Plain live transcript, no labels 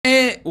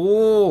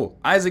Oh,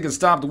 Isaac has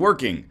stopped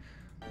working.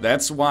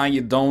 That's why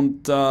you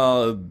don't,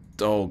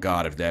 oh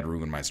god, if that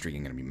ruined my streak,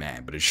 I'm gonna be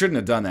mad. But it shouldn't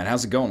have done that.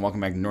 How's it going? Welcome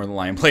back to Northern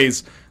Lion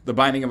Plays The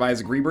Binding of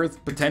Isaac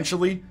Rebirth,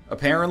 potentially,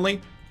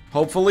 apparently,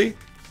 hopefully.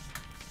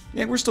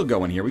 Yeah, we're still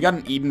going here. We got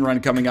an Eden run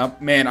coming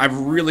up. Man, I've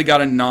really got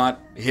to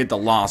not hit the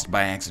Lost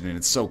by accident.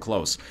 It's so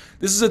close.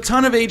 This is a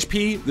ton of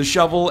HP, the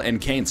shovel, and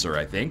cancer,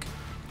 I think.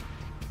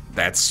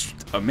 That's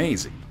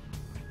amazing.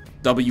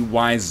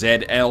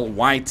 WYZL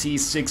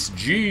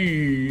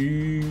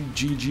YT6G.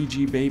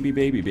 GGG, baby,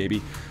 baby,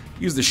 baby.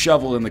 Use the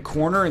shovel in the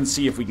corner and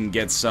see if we can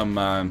get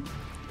some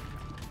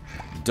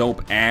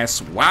dope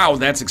ass. Wow,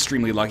 that's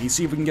extremely lucky.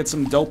 See if we can get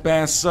some dope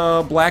ass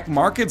black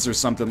markets or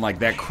something like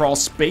that. Crawl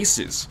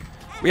spaces.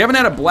 We haven't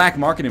had a black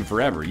market in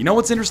forever. You know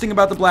what's interesting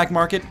about the black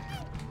market?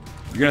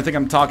 You're gonna think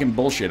I'm talking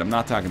bullshit. I'm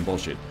not talking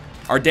bullshit.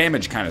 Our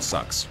damage kind of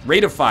sucks.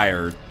 Rate of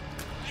fire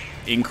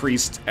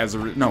increased as a...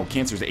 No,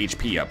 cancer's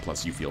HP up,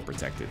 plus you feel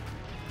protected.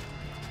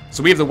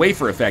 So we have the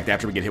wafer effect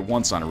after we get hit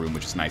once on a room,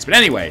 which is nice. But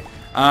anyway,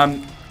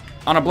 on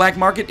a black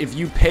market, if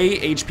you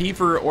pay HP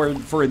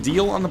for a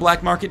deal on the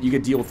black market, you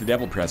get deal with the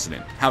devil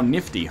precedent. How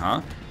nifty,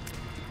 huh?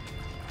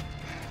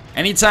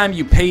 Anytime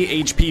you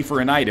pay HP for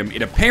an item,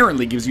 it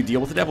apparently gives you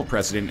deal with the devil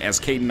precedent, as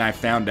Kate and I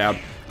found out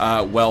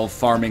while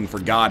farming for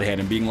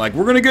Godhead and being like,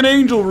 we're gonna get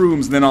angel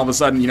rooms, and then all of a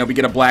sudden, you know, we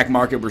get a black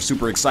market, we're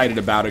super excited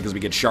about it because we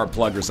get sharp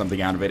plug or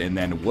something out of it, and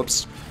then,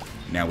 whoops,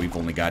 now we've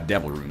only got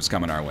devil rooms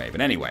coming our way. But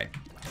anyway,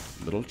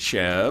 little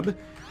Chub.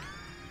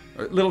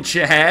 Little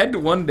Chad,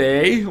 one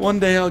day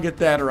I'll get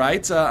that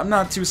right. I'm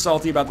not too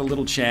salty about the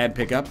little Chad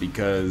pickup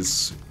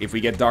because if we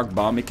get Dark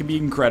Bomb, it can be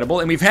incredible.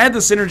 And we've had the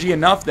synergy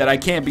enough that I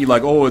can't be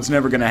like, oh, it's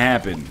never gonna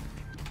happen.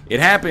 It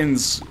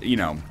happens, you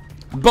know.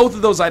 Both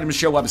of those items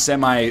show up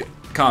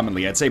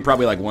semi-commonly. I'd say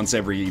probably like once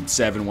every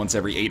 7, once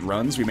every 8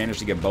 runs, we managed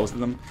to get both of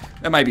them.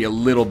 That might be a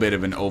little bit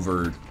of an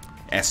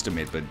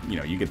overestimate, but, you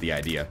know, you get the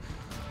idea.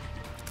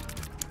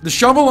 The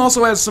shovel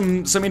also has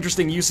some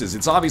interesting uses.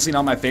 It's obviously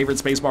not my favorite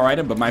spacebar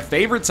item, but my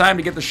favorite time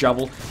to get the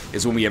shovel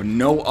is when we have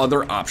no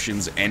other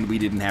options and we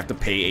didn't have to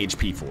pay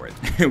HP for it.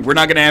 We're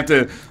not going to have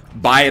to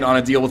buy it on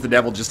a deal with the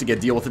devil just to get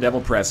deal with the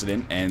devil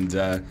precedent, and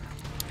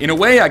in a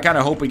way, I kind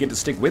of hope we get to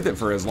stick with it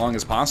for as long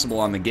as possible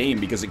on the game,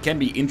 because it can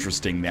be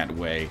interesting that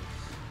way.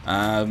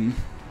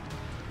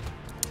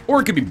 Or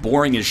it could be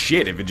boring as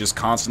shit if it just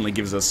constantly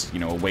gives us, you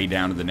know, a way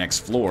down to the next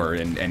floor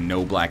and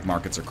no black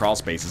markets or crawl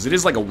spaces. It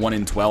is like a 1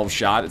 in 12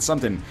 shot. It's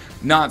something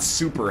not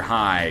super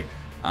high,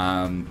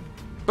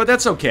 but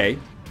that's okay.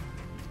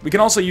 We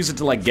can also use it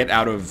to, like, get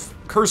out of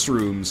curse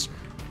rooms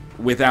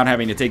without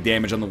having to take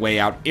damage on the way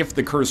out if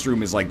the curse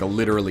room is, like, the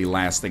literally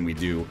last thing we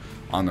do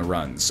on the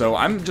run. So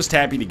I'm just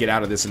happy to get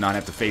out of this and not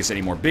have to face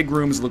any more big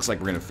rooms. It looks like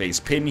we're going to face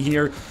Pin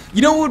here.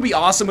 You know what would be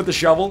awesome with the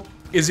shovel?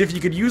 Is if you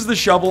could use the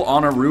shovel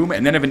on a room,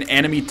 and then if an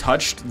enemy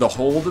touched the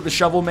hole that the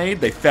shovel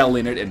made, they fell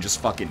in it and just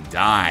fucking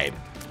died.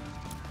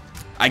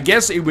 I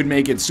guess it would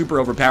make it super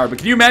overpowered, but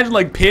can you imagine,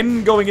 like,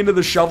 Pin going into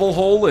the shovel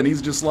hole, and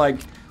he's just like,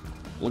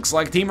 looks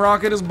like Team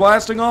Rocket is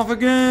blasting off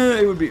again?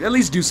 It would be, at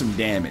least do some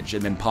damage,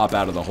 and then pop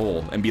out of the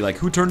hole, and be like,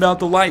 who turned out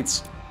the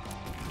lights?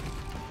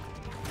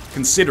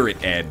 Consider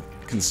it, Ed.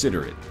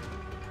 Consider it.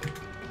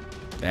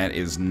 That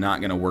is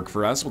not gonna work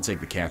for us. We'll take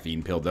the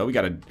caffeine pill, though. We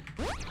got a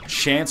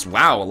chance.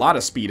 Wow, a lot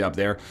of speed up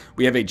there.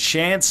 We have a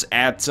chance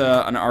at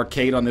an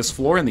arcade on this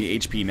floor and the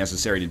HP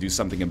necessary to do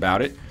something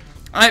about it.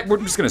 We're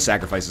just going to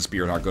sacrifice the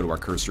Spirit Heart, go to our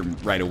curse room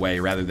right away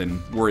rather than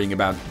worrying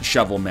about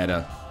shovel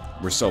meta.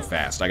 We're so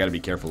fast. I got to be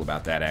careful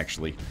about that,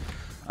 actually.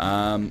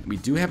 We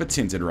do have a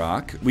Tinted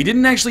Rock. We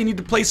didn't actually need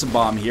to place a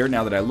bomb here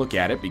now that I look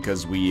at it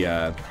because we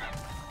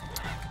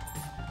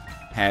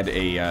had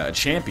a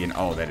champion.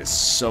 Oh, that is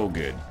so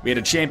good. We had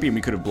a champion we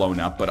could have blown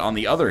up, but on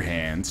the other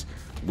hand,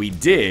 we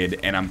did,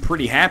 and I'm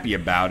pretty happy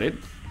about it.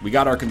 We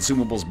got our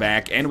consumables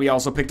back, and we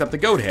also picked up the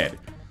goat head.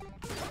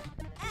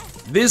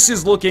 This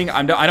is looking...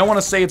 I don't want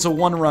to say it's a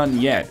one run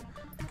yet.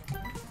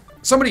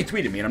 Somebody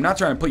tweeted me, and I'm not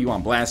trying to put you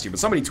on blast here, but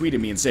somebody tweeted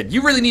me and said,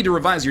 you really need to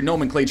revise your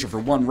nomenclature for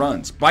one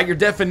runs. By your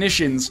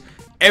definitions,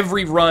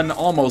 every run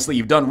almost that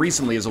you've done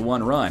recently is a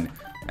one run.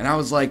 And I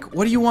was like,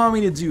 what do you want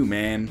me to do,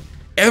 man?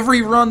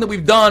 Every run that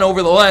we've done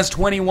over the last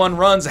 21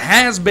 runs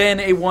has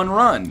been a one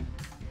run.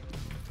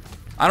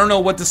 I don't know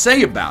what to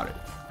say about it.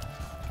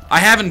 I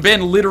haven't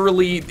been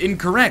literally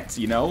incorrect,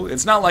 you know?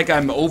 It's not like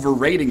I'm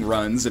overrating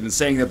runs and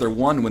saying that they're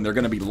won when they're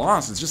going to be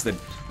lost. It's just that,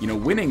 you know,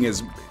 winning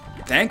has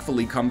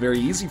thankfully come very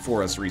easy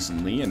for us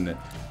recently, and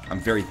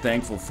I'm very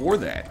thankful for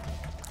that.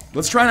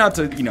 Let's try not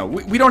to, you know,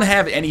 we don't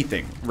have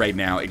anything right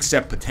now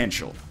except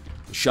potential.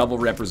 The shovel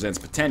represents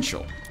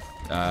potential.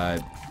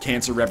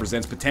 Cancer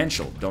represents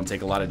potential. Don't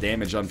take a lot of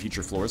damage on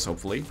future floors,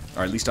 hopefully.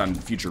 Or at least on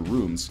future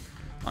rooms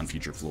on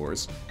future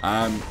floors.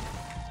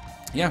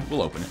 Yeah,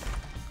 we'll open it.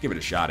 Give it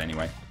a shot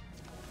anyway.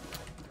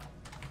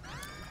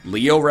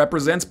 Leo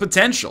represents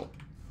potential.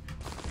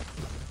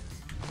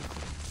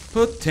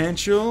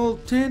 Potential,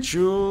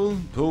 potential,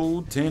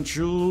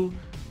 potential.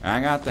 I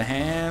got to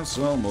have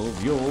some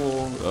of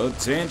your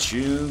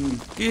attention.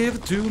 Give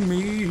it to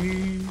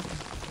me.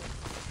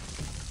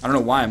 I don't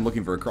know why I'm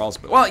looking for a crawl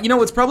space. Well, you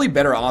know, it's probably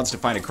better odds to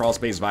find a crawl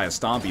space via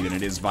Stompy than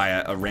it is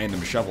via a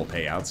random shovel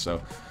payout,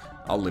 so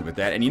I'll live with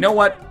that. And you know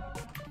what?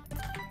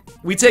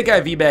 We take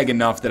IV bag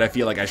enough that I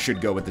feel like I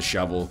should go with the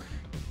shovel.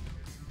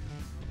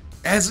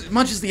 As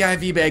much as the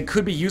IV bag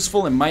could be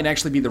useful and might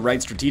actually be the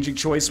right strategic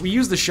choice, we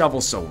use the shovel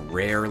so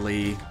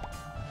rarely.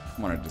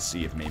 I wanted to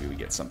see if maybe we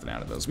get something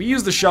out of those. We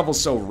use the shovel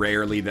so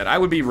rarely that I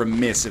would be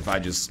remiss if I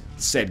just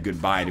said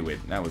goodbye to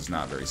it. That was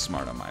not very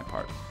smart on my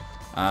part.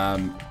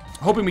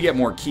 Hoping we get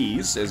more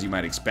keys, as you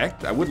might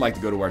expect. I would like to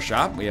go to our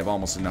shop. We have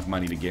almost enough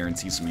money to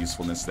guarantee some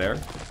usefulness there.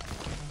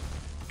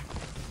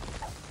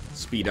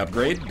 Speed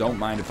upgrade. Don't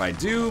mind if I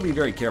do. Be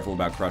very careful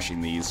about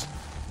crushing these.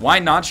 Why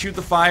not shoot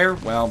the fire?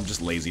 Well,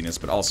 just laziness,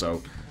 but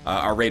also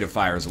our rate of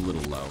fire is a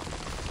little low.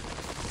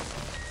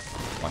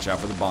 Watch out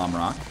for the bomb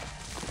rock.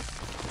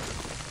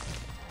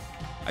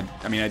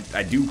 I mean,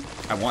 I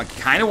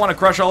kind of want to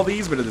crush all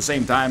these, but at the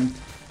same time,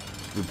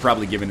 we've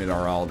probably given it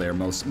our all there,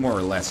 more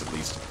or less at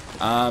least.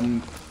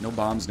 No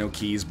bombs, no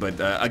keys, but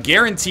a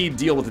guaranteed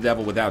deal with the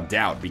devil without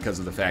doubt because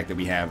of the fact that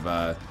we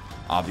have,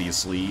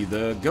 obviously,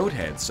 the goat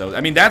head. So,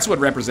 I mean, that's what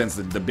represents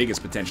the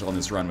biggest potential in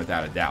this run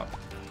without a doubt.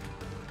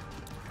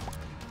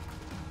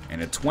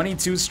 And a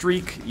 22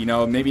 streak, you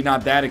know, maybe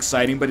not that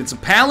exciting, but it's a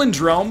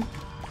palindrome.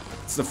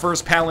 It's the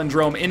first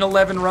palindrome in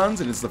 11 runs,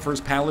 and it's the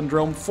first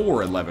palindrome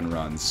for 11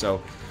 runs.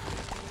 So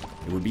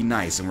it would be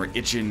nice, and we're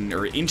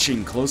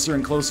inching closer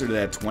and closer to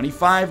that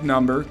 25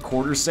 number,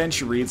 quarter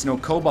century. It's no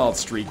cobalt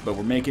streak, but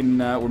we're making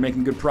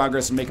good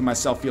progress and making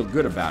myself feel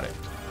good about it.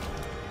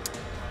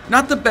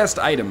 Not the best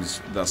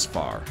items thus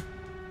far.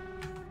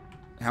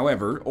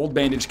 However, old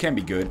bandage can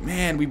be good.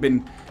 Man, we've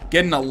been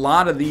getting a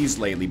lot of these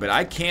lately, but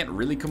I can't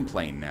really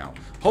complain now.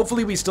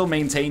 Hopefully we still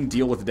maintain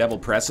deal with the devil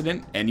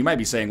precedent, and you might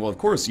be saying, well, of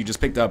course, you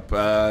just picked up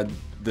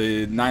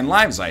the 9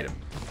 lives item.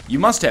 You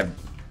must have.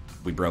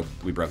 We broke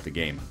the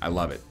game. I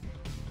love it.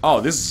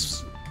 Oh, this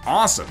is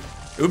awesome.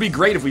 It would be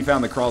great if we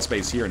found the crawl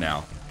space here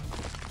now.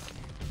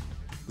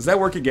 Does that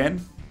work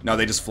again? No,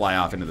 they just fly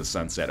off into the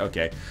sunset.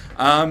 Okay.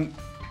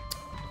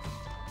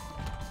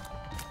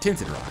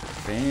 Tinted rock.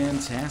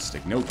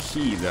 Fantastic. No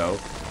key, though.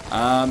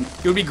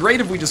 It would be great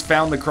if we just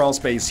found the crawl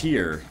space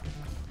here.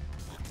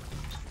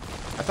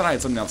 I thought I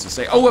had something else to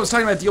say. Oh, I was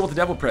talking about deal with the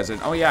devil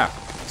precedent. Oh, yeah.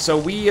 So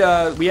we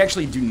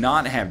actually do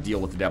not have deal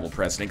with the devil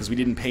precedent because we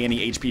didn't pay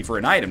any HP for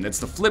an item. That's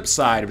the flip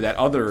side of that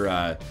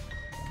other,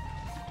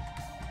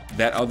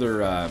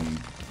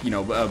 you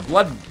know,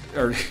 blood,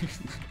 or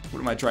what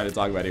am I trying to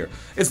talk about here?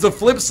 It's the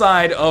flip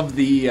side of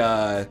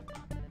the,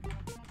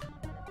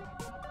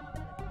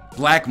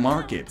 black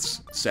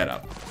markets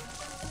setup.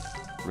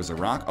 There's a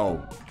rock.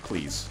 Oh,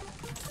 please.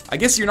 I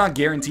guess you're not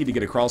guaranteed to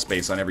get a crawl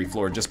space on every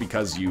floor just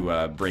because you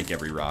break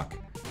every rock.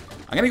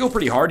 I'm gonna go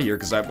pretty hard here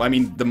because I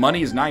mean the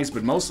money is nice,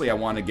 but mostly I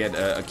want to get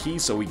a key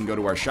so we can go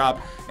to our shop.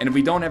 And if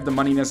we don't have the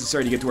money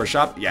necessary to get to our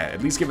shop, yeah,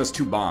 at least give us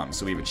 2 bombs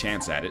so we have a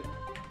chance at it.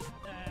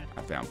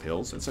 I found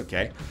pills. It's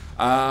okay.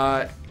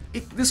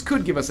 This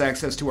could give us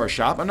access to our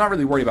shop. I'm not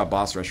really worried about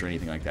boss rush or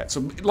anything like that.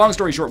 So long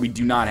story short, we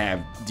do not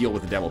have deal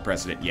with the devil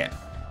precedent yet.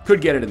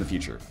 Could get it in the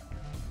future.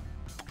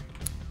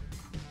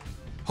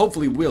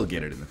 Hopefully we'll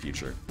get it in the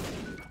future.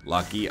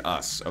 Lucky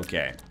us.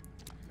 Okay.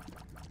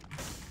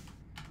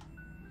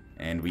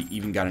 And we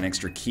even got an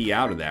extra key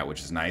out of that,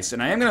 which is nice.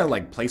 And I am going to,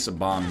 like, place a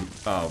bomb.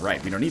 Oh,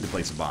 right. We don't need to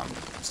place a bomb.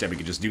 Instead, we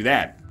could just do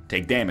that.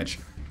 Take damage.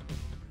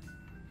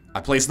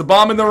 I placed the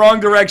bomb in the wrong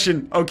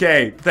direction.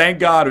 Okay. Thank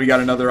God we got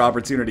another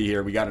opportunity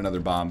here. We got another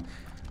bomb.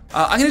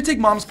 I'm going to take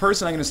Mom's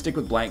purse, and I'm going to stick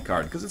with blank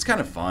card, because it's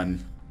kind of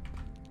fun.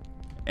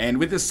 And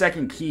with this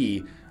second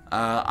key,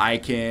 I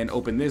can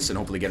open this and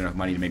hopefully get enough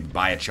money to maybe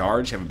buy a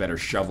charge, have a better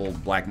shovel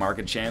black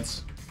market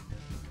chance.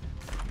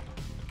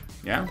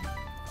 Yeah?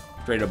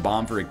 Trade a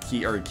bomb for a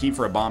key, or a key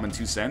for a bomb and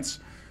 2 cents.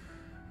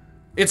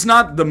 It's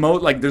not the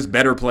most, like, there's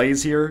better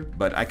plays here,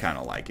 but I kind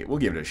of like it. We'll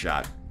give it a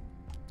shot.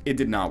 It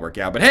did not work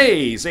out, but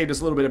hey, saved us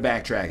a little bit of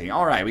backtracking.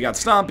 All right, we got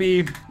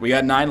Stompy. We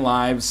got 9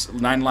 lives.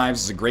 9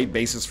 lives is a great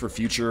basis for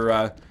future,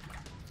 a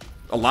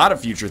lot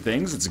of future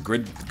things. It's a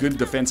good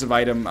defensive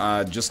item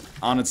just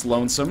on its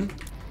lonesome.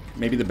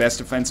 Maybe the best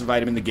defensive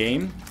item in the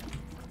game.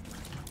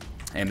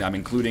 And I'm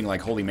including,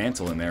 like, Holy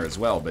Mantle in there as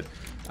well, but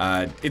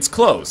it's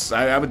close.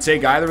 I would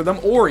take either of them,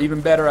 or even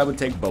better, I would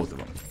take both of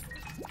them.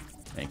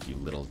 Thank you,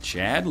 Little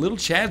Chad. Little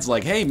Chad's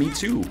like, hey, me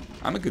too.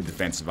 I'm a good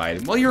defensive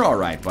item. Well, you're all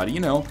right, buddy. You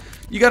know,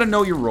 you got to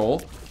know your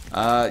role.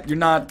 You're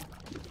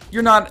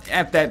not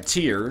at that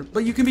tier,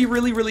 but you can be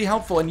really, really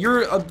helpful, and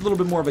you're a little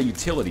bit more of a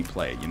utility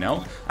play, you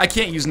know? I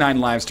can't use 9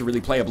 lives to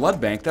really play a blood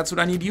bank. That's what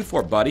I need you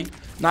for, buddy.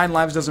 9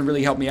 lives doesn't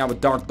really help me out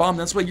with Dark Bomb.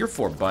 That's what you're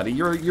for, buddy.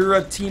 You're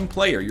a team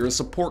player. You're a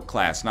support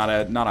class, not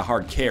a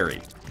hard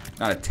carry,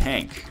 not a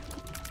tank.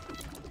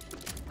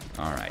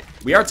 All right.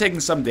 We are taking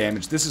some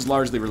damage. This is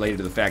largely related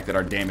to the fact that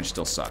our damage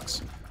still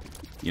sucks.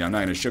 You know, I'm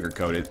not going to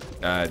sugarcoat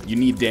it. You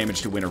need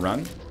damage to win a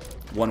run,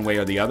 one way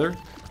or the other,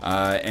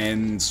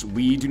 and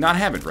we do not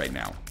have it right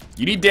now.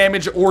 You need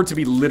damage or to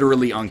be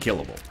literally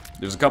unkillable.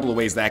 There's a couple of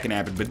ways that can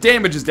happen, but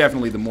damage is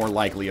definitely the more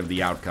likely of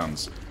the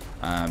outcomes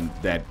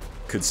that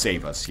could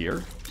save us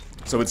here.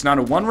 So it's not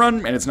a one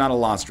run, and it's not a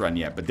lost run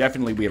yet, but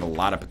definitely we have a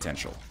lot of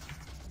potential.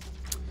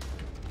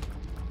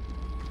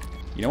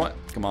 You know what?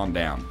 Come on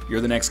down.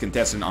 You're the next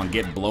contestant on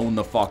Get Blown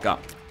the Fuck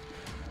Up.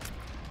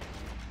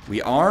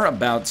 We are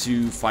about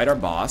to fight our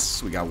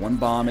boss. We got one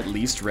bomb at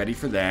least ready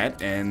for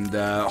that, and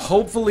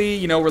hopefully,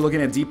 you know, we're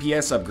looking at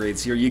DPS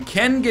upgrades here. You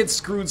can get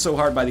screwed so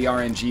hard by the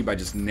RNG by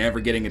just never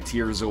getting a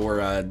Tears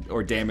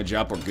or damage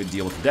up or good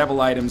deal with the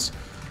devil items.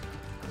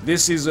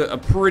 This is a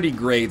pretty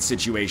great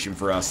situation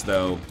for us,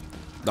 though.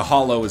 The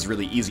Hollow is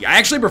really easy. I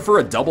actually prefer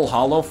a double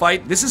Hollow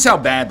fight. This is how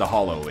bad the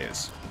Hollow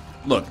is.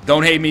 Look,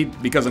 don't hate me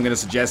because I'm going to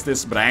suggest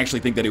this, but I actually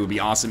think that it would be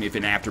awesome if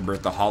in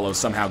Afterbirth the Hollow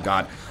somehow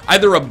got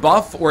either a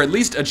buff or at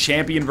least a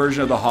champion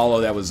version of the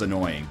Hollow that was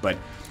annoying. But,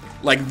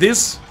 like,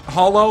 this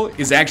Hollow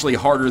is actually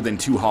harder than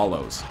 2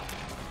 Hollows.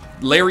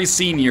 Larry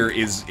Sr.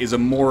 is a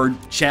more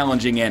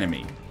challenging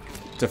enemy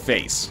to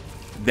face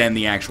than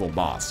the actual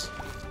boss.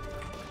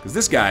 Because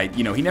this guy,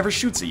 you know, he never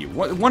shoots at you.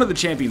 One of the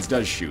champions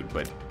does shoot,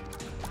 but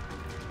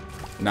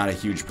not a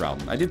huge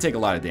problem. I did take a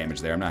lot of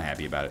damage there. I'm not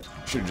happy about it.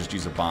 Should have just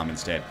used a bomb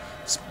instead.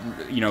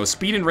 You know,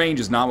 speed and range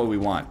is not what we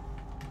want.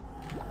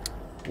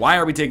 Why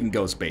are we taking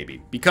Ghost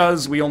Baby?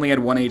 Because we only had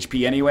 1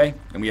 HP anyway,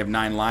 and we have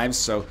 9 lives,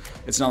 so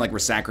it's not like we're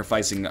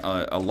sacrificing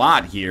a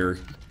lot here.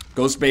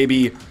 Ghost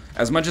Baby,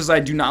 as much as I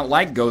do not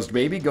like Ghost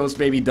Baby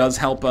does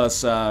help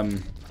us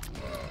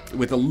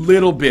with a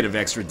little bit of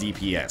extra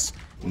DPS.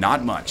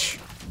 Not much,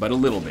 but a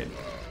little bit.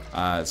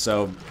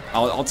 So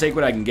I'll take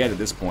what I can get at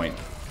this point.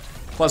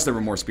 Plus, there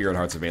were more Spirit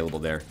Hearts available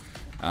there.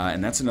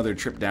 And that's another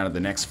trip down to the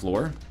next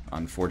floor,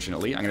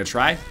 unfortunately. I'm going to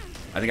try.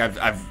 I think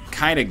I've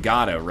kind of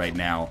gotta, right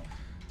now,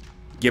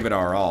 give it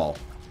our all.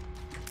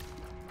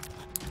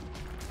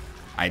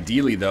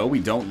 Ideally, though, we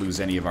don't lose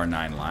any of our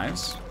 9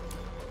 lives.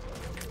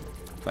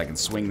 If I can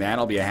swing that,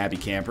 I'll be a happy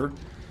camper.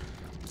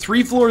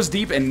 3 floors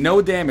deep and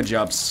no damage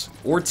ups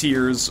or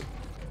tears.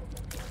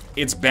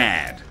 It's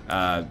bad.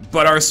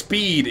 But our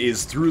speed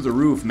is through the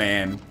roof,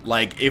 man.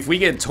 Like, if we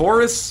get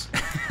Taurus,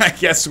 I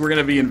guess we're going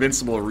to be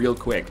invincible real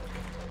quick.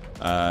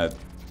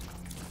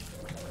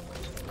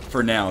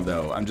 For now,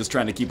 though, I'm just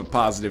trying to keep a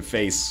positive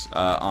face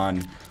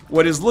on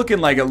what is looking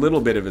like a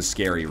little bit of a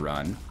scary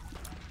run.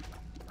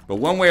 But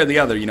one way or the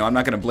other, you know, I'm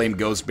not going to blame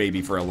Ghost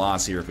Baby for a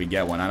loss here if we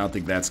get one. I don't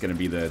think that's going to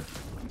be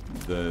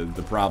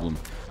the problem.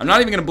 I'm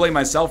not even going to blame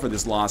myself for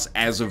this loss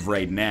as of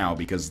right now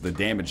because the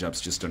damage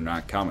ups just are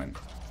not coming.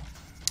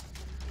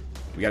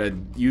 We got to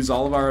use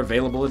all of our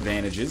available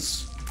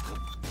advantages.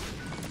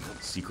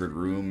 Secret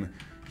room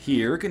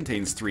here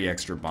contains 3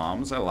 extra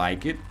bombs. I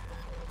like it.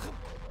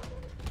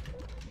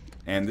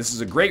 And this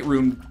is a great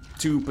room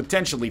to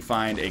potentially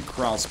find a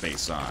crawl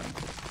space on.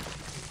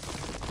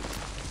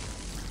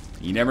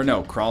 You never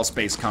know. Crawl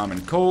space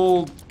common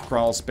cold,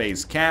 crawl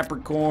space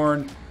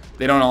Capricorn.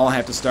 They don't all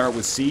have to start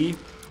with C.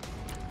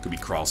 Could be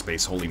crawl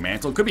space Holy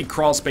Mantle. Could be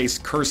crawl space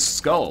Cursed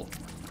Skull.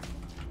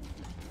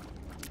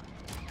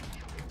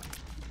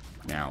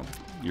 Now,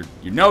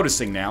 you're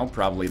noticing now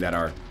probably that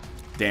our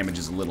damage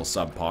is a little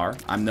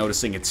subpar. I'm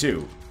noticing it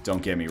too.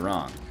 Don't get me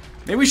wrong.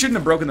 Maybe we shouldn't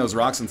have broken those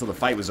rocks until the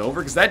fight was over,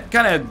 because that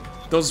kind of...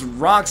 Those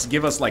rocks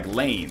give us, like,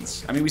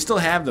 lanes. I mean, we still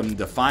have them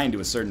defined to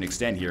a certain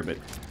extent here, but...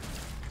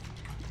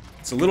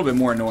 It's a little bit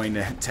more annoying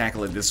to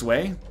tackle it this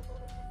way.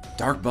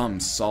 Dark Bum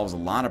solves a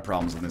lot of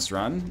problems in this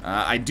run.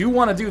 I do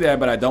want to do that,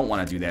 but I don't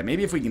want to do that.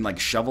 Maybe if we can, like,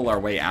 shovel our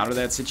way out of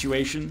that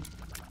situation.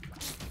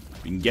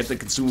 We can get the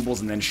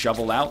consumables and then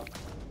shovel out.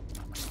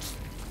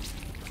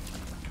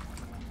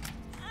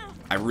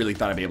 I really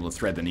thought I'd be able to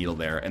thread the needle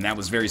there, and that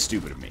was very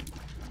stupid of me.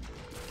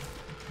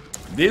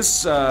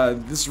 This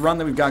run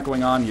that we've got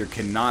going on here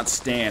cannot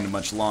stand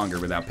much longer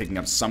without picking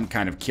up some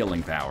kind of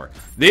killing power.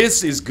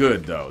 This is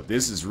good, though.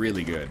 This is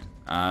really good.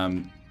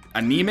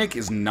 Anemic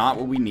is not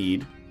what we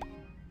need.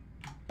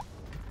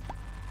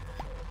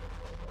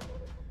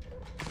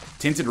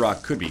 Tinted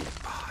Rock could be.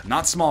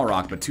 Not Small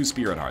Rock, but 2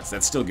 Spirit Hearts.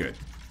 That's still good.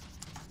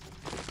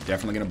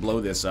 Definitely going to blow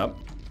this up.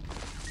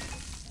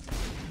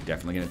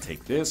 Definitely going to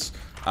take this.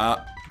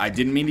 I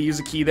didn't mean to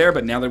use a key there,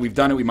 but now that we've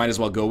done it, we might as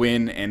well go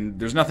in, and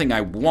there's nothing I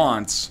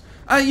want.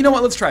 You know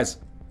what? Let's try...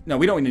 No,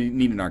 we don't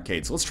need an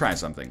arcade, so let's try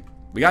something.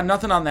 We got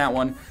nothing on that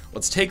one.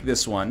 Let's take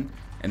this one,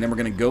 and then we're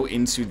going to go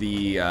into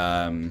the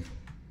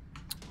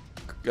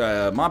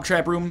mob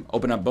trap room,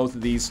 open up both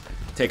of these,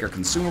 take our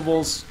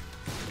consumables,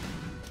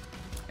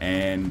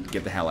 and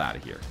get the hell out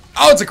of here.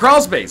 Oh, it's a crawl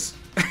space!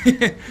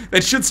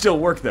 That should still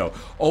work, though.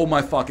 Oh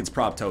my fuck, it's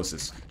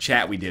Proptosis.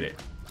 Chat, we did it.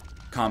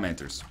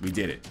 Commenters, we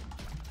did it.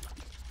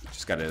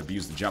 Just gotta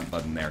abuse the jump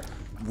button there.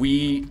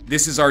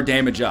 This is our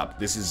damage up.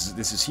 This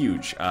is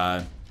huge.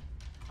 I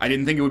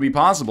didn't think it would be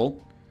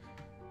possible,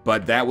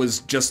 but that was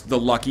just the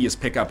luckiest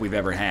pickup we've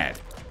ever had.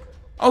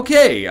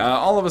 Okay,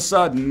 all of a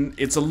sudden,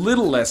 it's a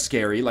little less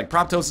scary. Like,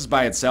 Proptosis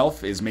by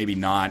itself is maybe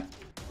not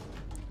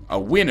a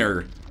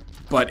winner,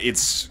 but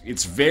it's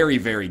very,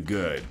 very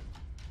good.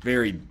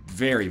 Very,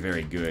 very,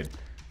 very good.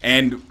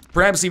 And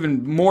perhaps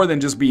even more than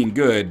just being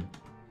good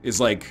is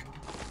like...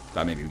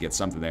 Thought maybe we'd get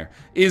something there.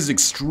 Is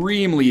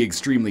extremely,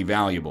 extremely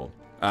valuable.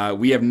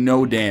 we have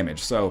no damage.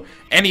 So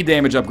any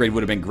damage upgrade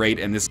would have been great,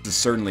 and this is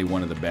certainly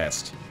one of the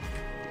best.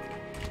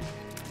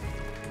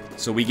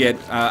 So we get,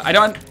 I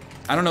don't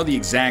know the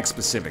exact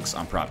specifics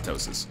on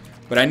Proptosis,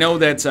 but I know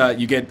that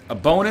you get a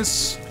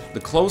bonus,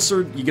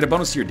 you get a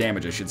bonus to your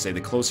damage, I should say, the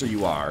closer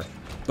you are.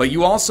 But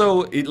you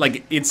also,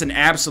 it's an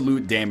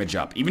absolute damage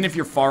up. Even if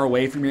you're far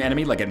away from your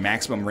enemy, like at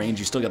maximum range,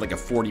 you still get like a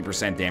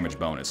 40% damage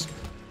bonus.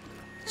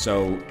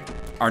 So,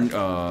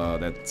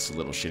 that's a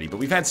little shitty, but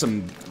we've had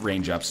some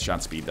range ups,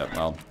 shot speed up,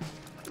 well,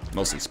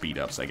 mostly speed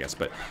ups, I guess.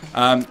 But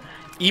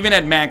even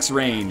at max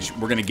range,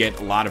 we're gonna get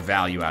a lot of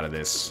value out of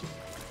this.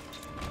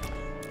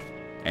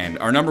 And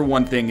our number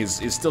one thing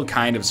is still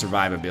kind of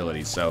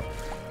survivability, so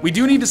we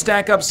do need to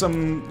stack up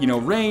some, you know,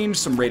 range,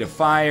 some rate of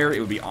fire. It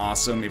would be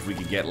awesome if we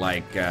could get,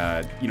 like,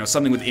 you know,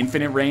 something with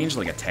infinite range,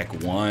 like a Tech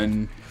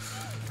 1,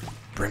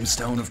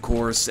 Brimstone, of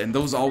course, and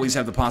those always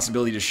have the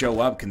possibility to show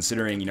up,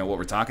 considering, you know, what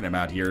we're talking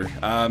about here.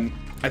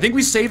 I think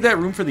we saved that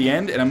room for the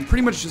end, and I'm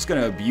pretty much just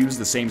going to abuse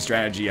the same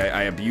strategy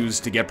I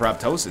abused to get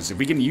Proptosis. If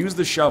we can use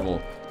the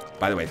shovel,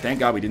 by the way, thank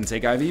God we didn't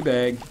take IV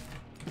Bag.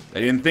 I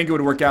didn't think it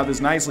would work out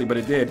this nicely, but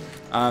it did.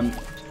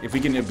 If we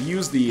can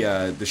abuse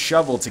the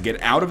shovel to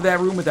get out of that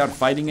room without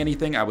fighting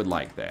anything, I would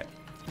like that.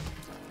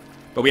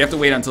 But we have to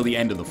wait until the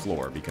end of the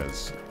floor,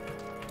 because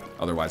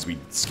otherwise we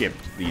skip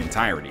the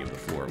entirety of the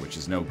floor, which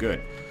is no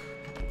good.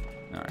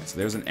 Alright, so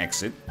there's an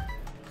exit.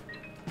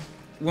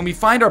 When we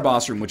find our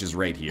boss room, which is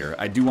right here,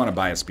 I do want to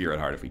buy a Spirit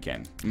Heart if we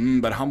can.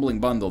 But Humbling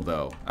Bundle,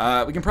 though.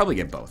 We can probably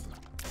get both.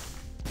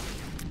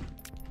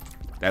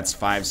 That's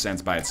 5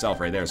 cents by itself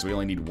right there, so we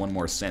only need 1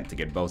 more cent to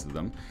get both of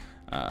them.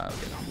 Get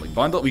Humbling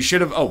Bundle. We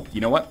should have... Oh,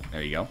 you know what?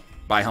 There you go.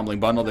 Buy Humbling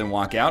Bundle, then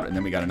walk out, and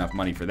then we got enough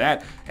money for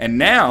that. And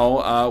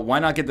now, why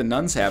not get the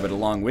Nun's Habit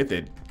along with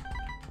it?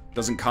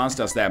 Doesn't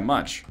cost us that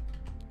much.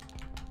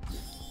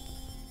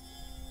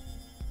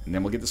 And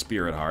then we'll get the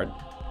Spirit Heart.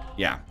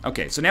 Yeah,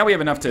 okay. So now we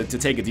have enough to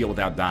take a deal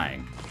without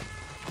dying.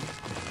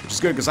 Which is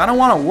good, because I don't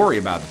want to worry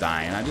about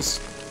dying. I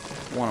just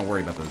want to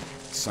worry about the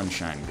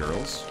Sunshine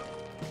Girls.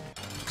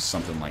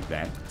 Something like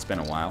that. It's been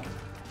a while.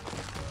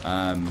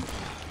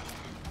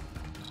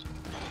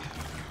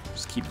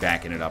 Just keep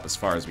backing it up as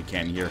far as we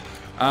can here.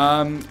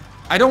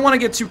 I don't want to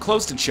get too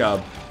close to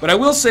Chubb, but I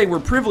will say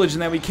we're privileged in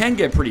that we can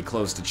get pretty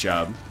close to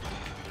Chubb.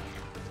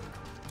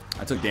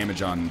 I took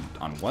damage on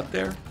what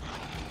there?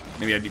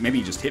 Maybe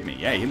he just hit me.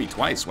 Yeah, he hit me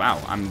twice.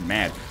 Wow, I'm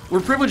mad.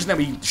 We're privileged that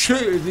we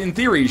should, in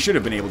theory, should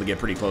have been able to get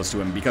pretty close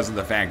to him because of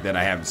the fact that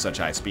I have such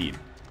high speed.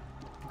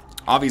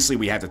 Obviously,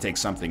 we have to take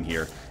something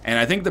here. And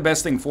I think the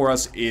best thing for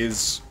us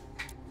is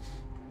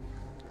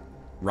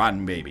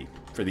Rotten Baby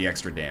for the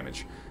extra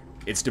damage.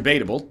 It's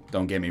debatable,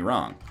 don't get me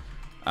wrong.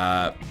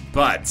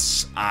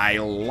 But I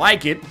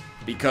like it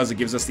because it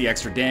gives us the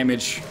extra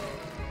damage.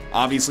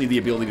 Obviously, the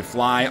ability to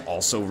fly,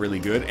 also really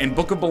good. And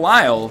Book of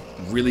Belial,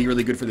 really,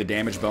 really good for the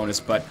damage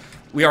bonus, but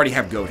we already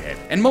have Goat Head.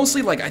 And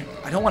mostly, like,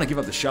 I don't want to give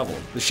up the shovel.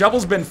 The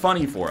shovel's been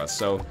funny for us,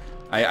 so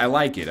I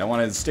like it. I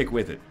want to stick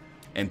with it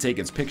and take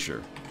its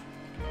picture.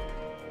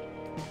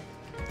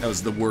 That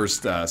was the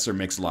worst Sir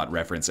Mix-a-Lot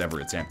reference ever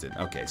attempted.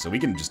 Okay, so we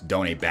can just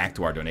donate back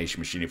to our donation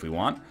machine if we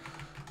want.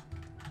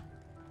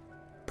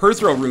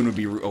 Perthrow Rune would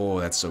be... Oh,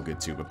 that's so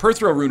good, too. But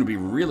Perthrow Rune would be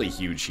really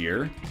huge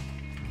here.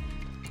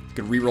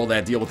 Could reroll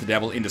that deal with the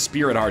devil into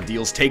Spirit Heart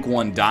deals. Take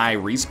 1, die,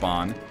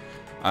 respawn.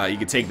 You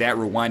could take that,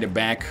 rewind it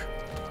back.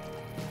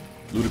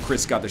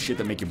 Ludacris got the shit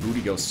that make your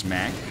booty go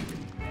smack.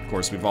 Of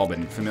course, we've all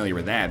been familiar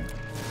with that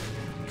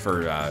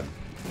for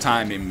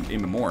time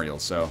immemorial,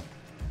 so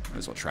might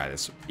as well try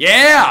this.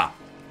 Yeah!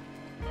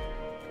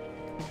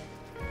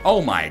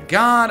 Oh my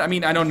god. I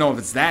mean, I don't know if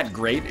it's that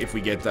great if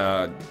we get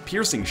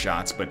piercing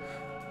shots, but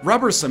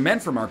rubber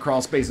cement from our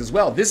crawl space as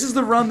well. This is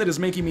the run that is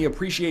making me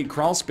appreciate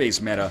crawl space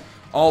meta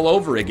all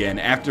over again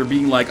after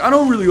being like, I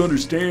don't really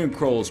understand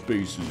crawl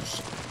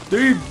spaces.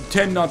 They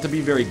tend not to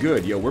be very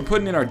good. Yo, we're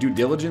putting in our due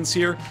diligence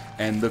here,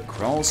 and the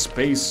crawl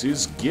space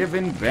is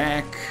giving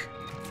back.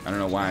 I don't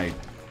know why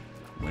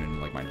I went in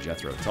like my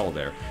Jethro Tull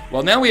there.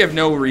 Well, now we have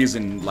no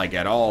reason, like,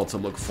 at all to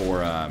look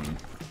for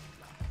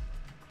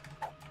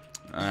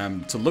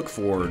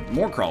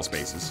more crawl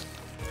spaces.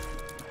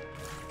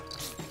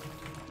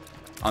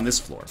 On this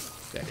floor,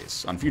 that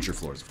is. On future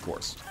floors, of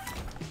course.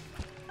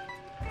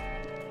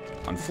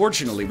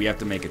 Unfortunately, we have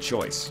to make a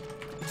choice.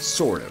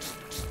 Sort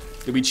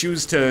of. Do we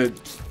choose to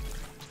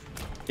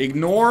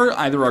ignore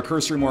either our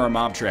curse room or our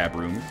mob trap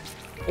room?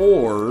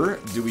 Or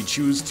do we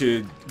choose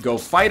to go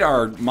fight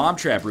our mob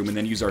trap room and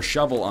then use our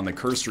shovel on the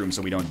curse room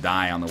so we don't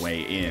die on the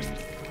way in?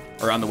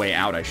 Or on the way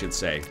out, I should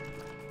say.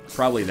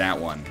 Probably that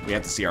one. We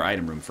have to see our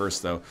item room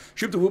first, though.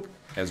 Shoop the whoop.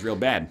 That's real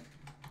bad.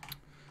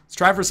 Let's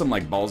try for some,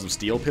 like, balls of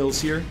steel pills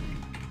here.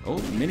 Oh,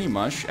 mini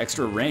mush.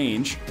 Extra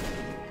range.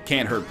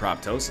 Can't hurt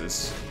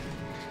Proptosis.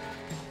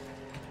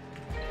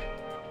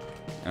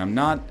 And I'm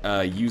not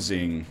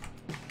using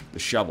the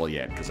shovel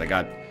yet, because I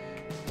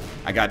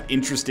got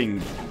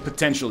interesting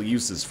potential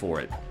uses for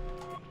it.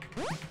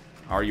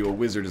 Are You a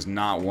Wizard is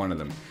not one of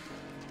them.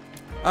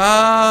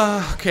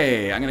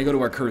 Okay, I'm gonna go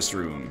to our curse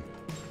room.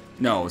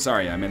 No,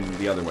 sorry, I meant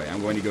the other way.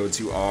 I'm going to go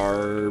to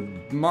our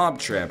mob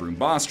trap room,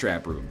 boss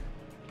trap room.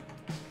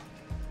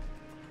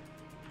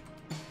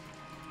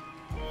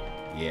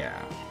 Yeah.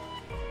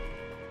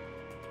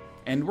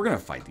 And we're gonna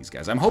fight these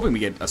guys. I'm hoping we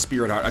get a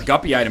spirit heart. A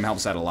guppy item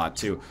helps out a lot,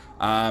 too.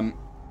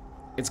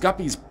 It's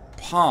Guppy's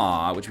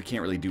paw, which we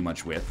can't really do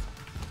much with.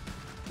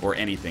 Or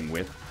anything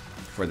with,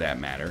 for that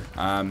matter.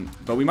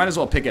 But we might as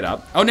well pick it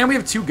up. Oh, now we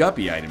have 2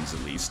 guppy items,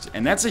 at least.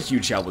 And that's a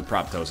huge help with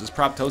Proptosis.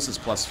 Proptosis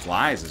plus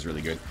flies is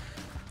really good.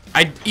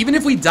 Even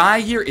if we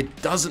die here,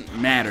 it doesn't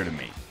matter to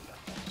me.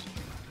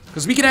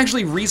 Because we can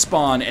actually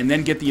respawn and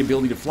then get the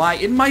ability to fly.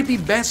 It might be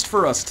best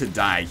for us to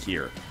die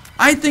here.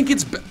 I think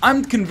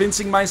I'm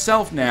convincing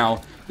myself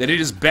now that it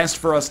is best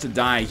for us to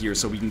die here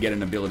so we can get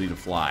an ability to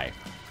fly.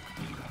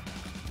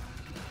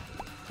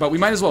 But we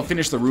might as well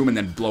finish the room and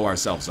then blow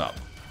ourselves up.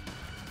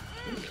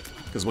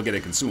 Because we'll get a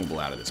consumable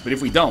out of this. But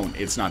if we don't,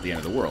 it's not the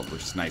end of the world,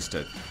 which is nice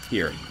to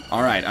hear.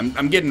 Alright,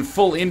 I'm getting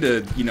full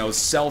into, you know,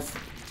 self-death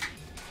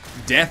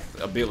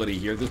ability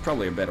here. There's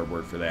probably a better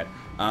word for that.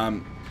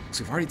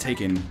 So we've already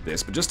taken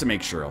this, but just to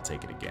make sure, I'll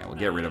take it again. We'll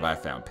get rid of I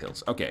found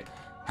pills. Okay.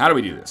 How do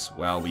we do this?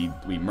 Well, we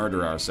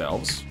murder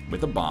ourselves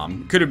with a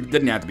bomb.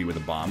 Didn't have to be with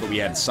a bomb, but we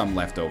had some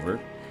left over.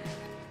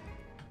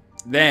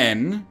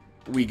 Then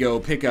we go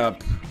pick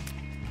up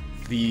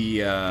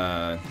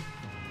the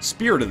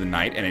Spirit of the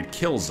Night, and it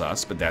kills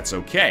us, but that's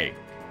okay.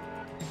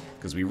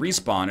 Because we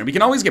respawn, and we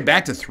can always get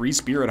back to 3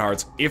 Spirit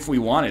Hearts if we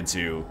wanted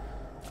to,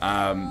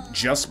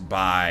 just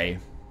by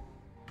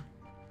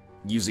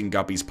using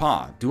Guppy's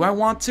Paw. Do I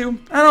want to?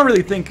 I don't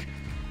really think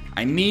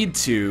I need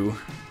to.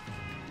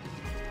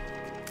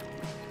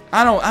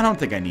 I don't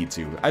think I need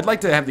to. I'd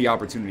like to have the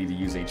opportunity to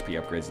use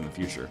HP upgrades in the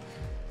future.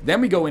 Then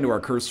we go into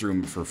our curse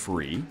room for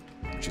free,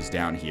 which is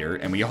down here,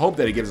 and we hope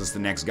that it gives us the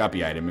next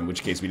guppy item, in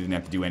which case we didn't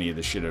have to do any of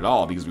this shit at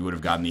all, because we would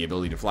have gotten the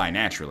ability to fly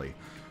naturally.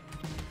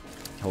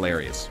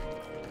 Hilarious.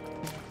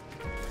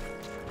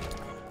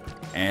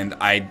 And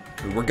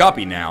we're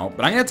guppy now,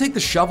 but I'm gonna take the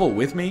shovel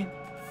with me,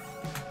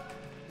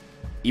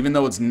 even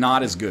though it's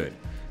not as good.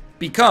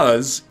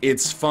 Because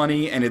it's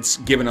funny, and it's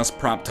given us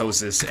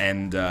Proptosis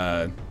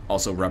and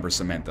also rubber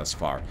cement thus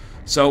far.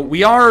 So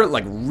we are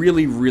like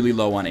really, really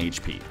low on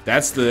HP.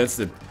 That's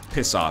the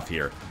piss off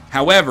here.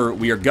 However,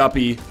 we are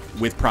guppy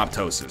with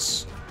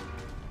Proptosis.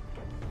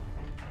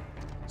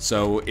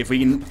 So if we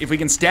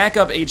can stack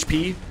up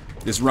HP,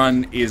 this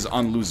run is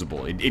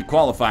unlosable. It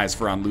qualifies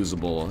for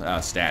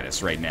unlosable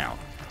status right now.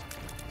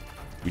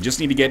 We just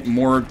need to get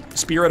more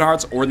Spirit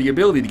Hearts, or the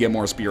ability to get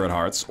more Spirit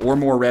Hearts, or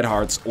more Red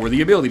Hearts, or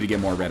the ability to get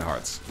more Red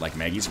Hearts. Like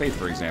Maggie's Faith,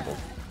 for example.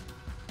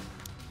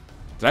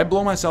 Did I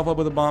blow myself up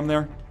with a bomb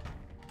there?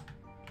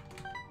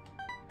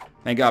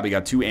 Thank God we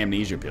got 2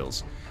 amnesia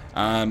pills.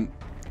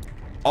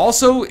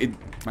 Also, it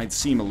might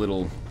seem a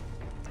little,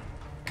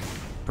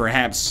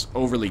 perhaps,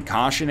 overly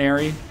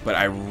cautionary, but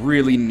I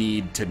really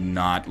need to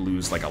not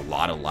lose, like, a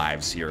lot of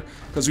lives here.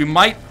 Because we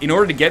might, in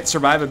order to get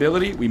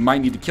survivability, we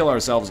might need to kill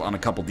ourselves on a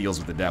couple deals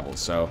with the devil,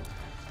 so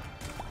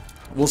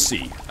we'll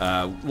see.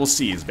 We'll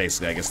see is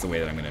basically, I guess, the way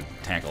that I'm going to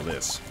tackle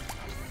this.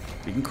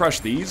 We can crush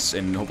these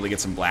and hopefully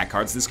get some black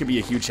cards. This could be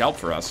a huge help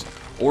for us,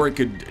 or it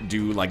could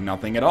do, like,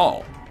 nothing at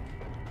all.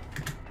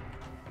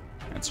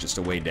 That's just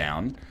a way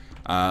down.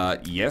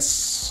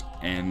 Yes,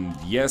 and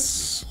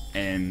yes,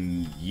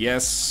 and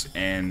yes,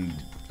 and...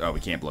 Oh, we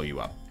can't blow you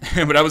up.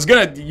 But I was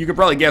gonna... You could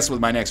probably guess what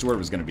my next word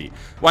was gonna be.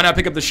 Why not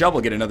pick up the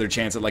shovel, get another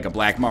chance at, like, a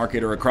black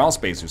market or a crawl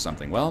space or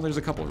something? Well, there's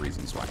a couple of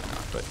reasons why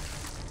not, but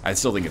I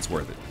still think it's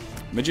worth it.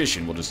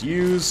 Magician, we'll just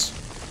use.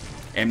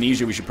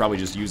 Amnesia, we should probably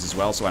just use as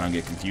well, so I don't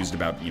get confused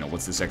about, you know,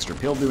 what's this extra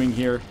pill doing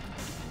here.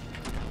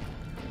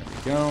 There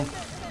we go.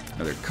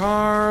 Another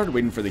card.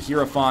 Waiting for the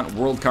Hierophant.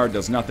 World card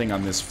does nothing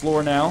on this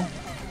floor now.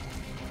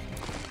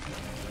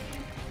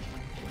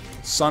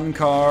 Sun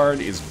card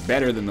is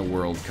better than the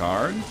World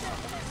card.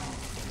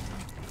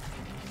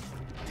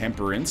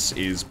 Temperance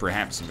is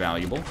perhaps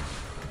valuable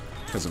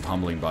because of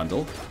Humbling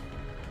Bundle.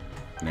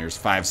 And there's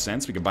 5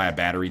 cents. We could buy a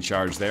battery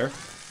charge there.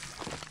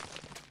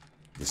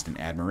 Distant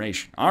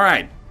Admiration.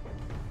 Alright.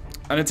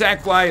 An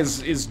attack fly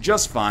is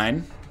just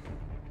fine.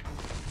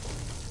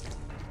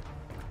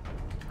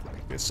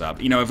 Pick this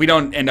up. You know, if we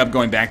don't end up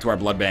going back to our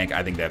blood bank,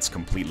 I think that's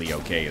completely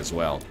okay as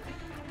well.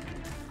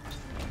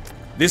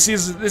 This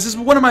is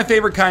one of my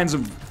favorite kinds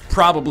of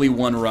probably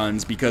one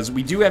runs, because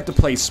we do have to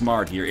play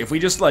smart here. If we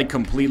just, like,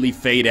 completely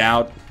fade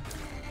out,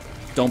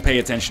 don't pay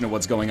attention to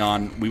what's going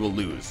on, we will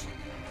lose.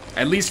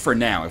 At least for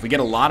now. If we get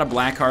a lot of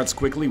black hearts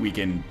quickly, we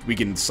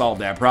can solve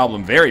that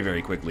problem very,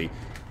 very quickly.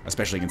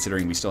 Especially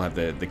considering we still have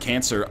the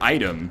cancer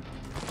item.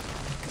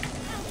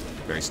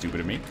 Very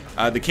stupid of me.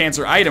 The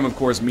cancer item, of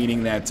course,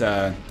 meaning that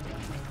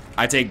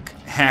I take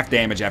half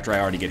damage after I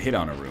already get hit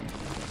on a room.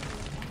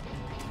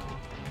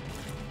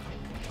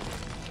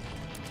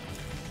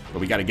 But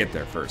we gotta get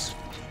there first.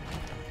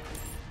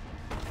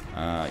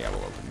 Yeah,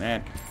 we'll open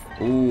that.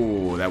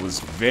 Ooh, that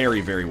was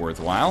very, very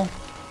worthwhile.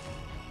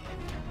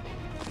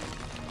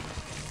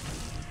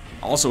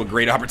 Also a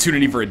great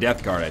opportunity for a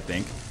death card, I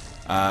think.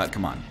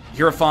 Come on.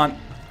 Hierophant.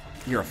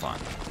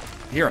 Hierophant.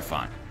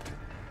 Hierophant.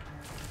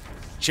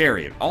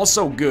 Chariot,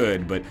 also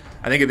good, but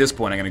I think at this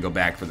point I'm going to go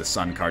back for the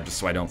Sun card just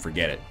so I don't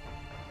forget it.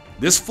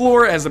 This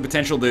floor has the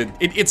potential to...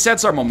 It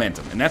sets our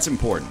momentum, and that's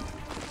important.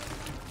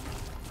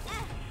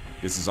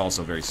 This is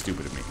also very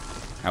stupid of me.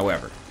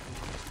 However,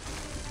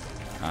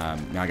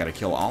 now I got to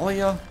kill all of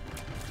you.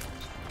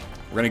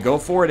 We're going to go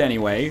for it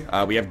anyway.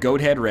 We have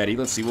Goat Head ready.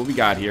 Let's see what we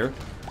got here.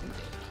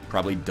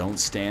 Probably don't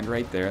stand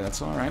right there.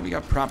 That's all right. We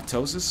got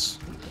Proptosis.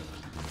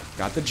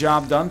 Got the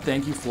job done.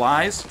 Thank you,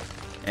 Flies.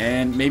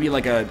 And maybe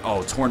like a...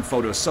 Oh, Torn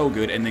Photo is so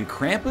good. And then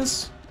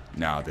Krampus?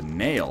 No, the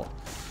Nail.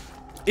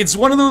 It's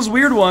one of those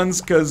weird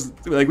ones because,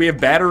 like, we have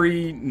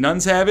Battery,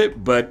 nuns have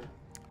it, but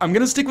I'm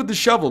going to stick with the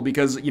Shovel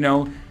because, you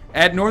know,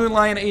 at Northern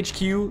Lion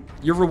HQ,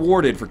 you're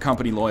rewarded for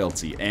company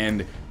loyalty.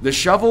 And the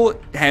Shovel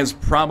has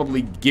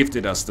probably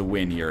gifted us the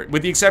win here,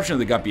 with the exception of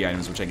the Guppy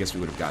items, which I guess we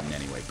would have gotten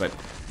anyway. But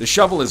the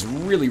Shovel has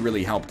really,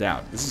 really helped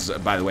out. This is,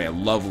 by the way, a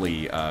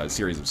lovely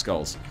series of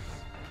skulls.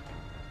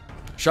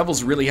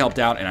 Shovel's really helped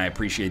out, and I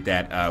appreciate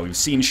that. We've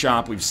seen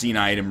shop, we've seen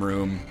item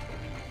room.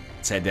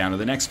 Let's head down to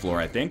the next floor,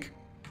 I think.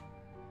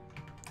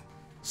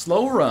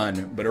 Slow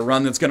run, but a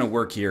run that's going to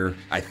work here,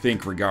 I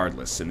think,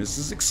 regardless. And this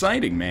is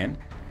exciting, man.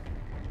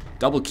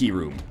 Double key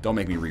room. Don't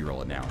make me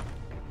re-roll it now.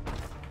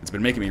 It's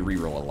been making me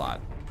re-roll a lot.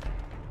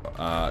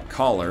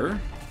 Collar.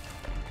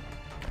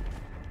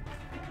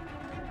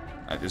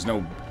 There's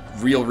no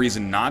real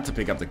reason not to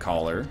pick up the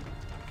collar.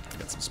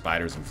 Got some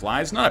spiders and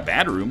flies. Not a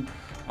bad room,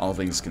 all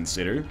things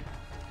considered.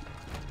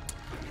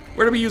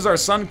 Where do we use our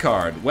Sun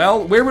card?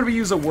 Well, where would we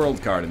use a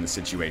World card in this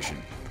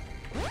situation?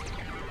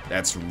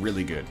 That's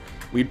really good.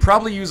 We'd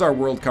probably use our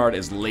World card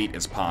as late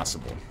as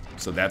possible.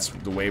 So that's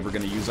the way we're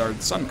going to use our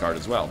Sun card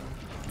as well.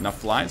 Enough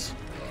flies?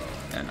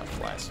 Yeah, enough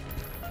flies.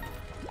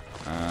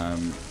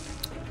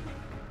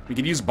 We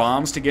could use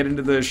bombs to get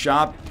into the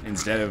shop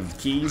instead of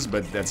keys,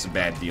 but that's a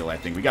bad deal, I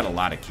think. We got a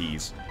lot of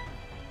keys.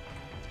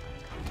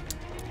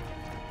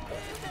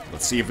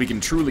 Let's see if we can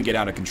truly get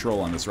out of control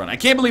on this run. I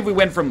can't believe we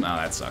went from... Oh,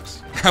 that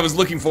sucks. I was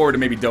looking forward to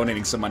maybe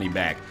donating some money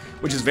back,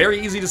 which is very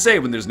easy to say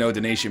when there's no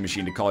donation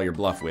machine to call your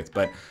bluff with.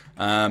 But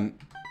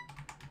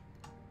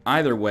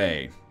either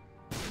way,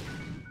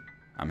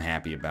 I'm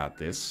happy about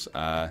this.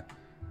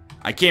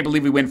 I can't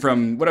believe we went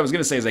from... What I was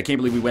going to say is I can't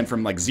believe we went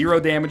from like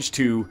 0 damage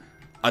to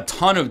a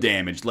ton of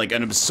damage, like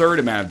an absurd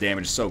amount of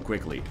damage so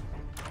quickly.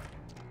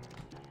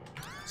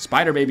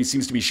 Spider Baby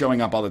seems to be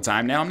showing up all the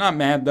time now. I'm not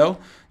mad, though.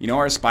 You know,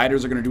 our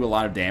spiders are going to do a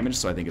lot of damage,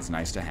 so I think it's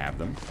nice to have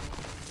them.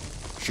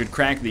 Should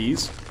crack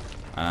these.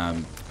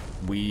 You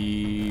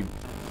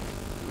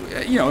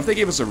know, if they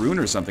gave us a rune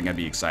or something, I'd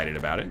be excited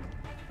about it.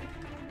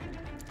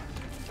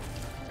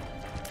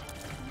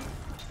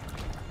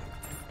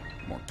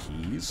 More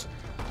keys.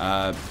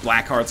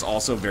 Blackheart's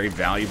also very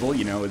valuable.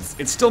 You know,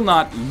 it's still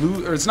not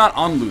it's not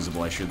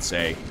unlosable, I should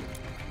say.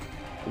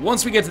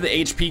 Once we get to the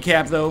HP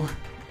cap, though,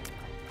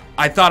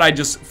 I thought I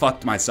just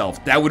fucked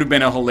myself. That would have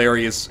been a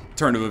hilarious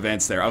turn of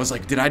events there. I was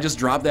like, did I just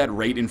drop that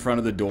right in front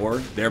of the door,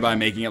 thereby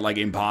making it, like,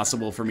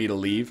 impossible for me to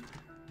leave?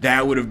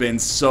 That would have been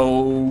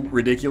so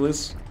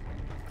ridiculous.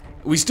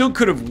 We still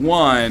could have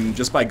won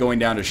just by going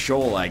down to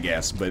Shoal, I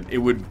guess, but it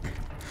would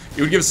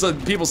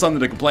give people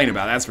something to complain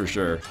about, that's for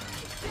sure.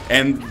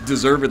 And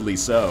deservedly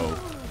so.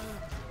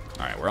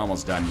 Alright, we're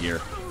almost done here.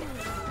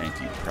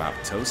 Thank you,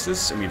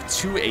 Proptosis. And we have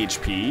 2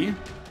 HP.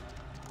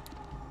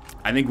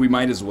 I think we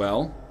might as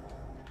well.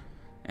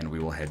 And we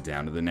will head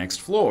down to the next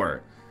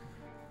floor.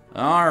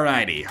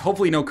 Alrighty.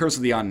 Hopefully no Curse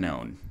of the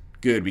Unknown.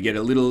 Good, we get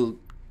a little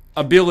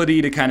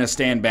ability to kind of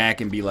stand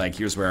back and be like,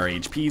 here's where our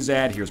HP's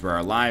at, here's where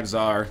our lives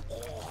are.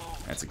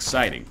 That's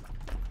exciting.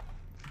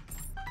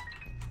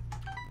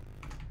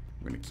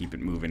 We're going to keep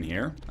it moving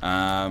here.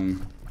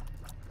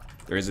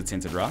 There is a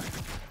Tinted Rock.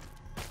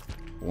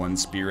 1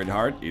 Spirit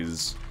Heart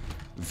is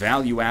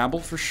valuable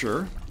for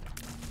sure.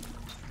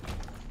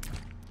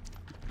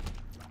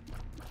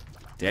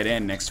 Dead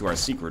end next to our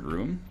secret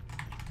room.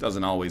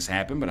 Doesn't always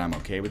happen, but I'm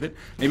okay with it.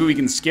 Maybe we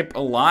can skip a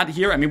lot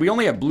here. I mean, we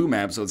only have blue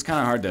maps, so it's kind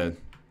of hard to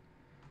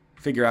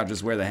figure out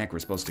just where the heck we're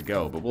supposed to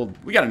go. But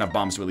we got enough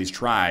bombs to at least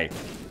try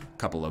a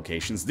couple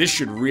locations. This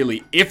should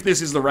really, if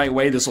this is the right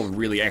way, this will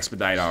really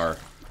expedite our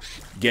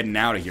getting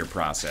out of here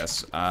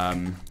process.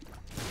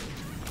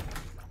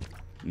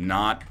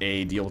 Not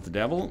a deal with the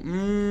devil.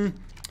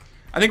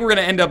 I think we're going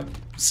to end up,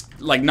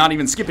 like, not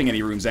even skipping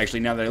any rooms, actually.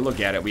 Now that I look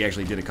at it, we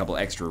actually did a couple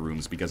extra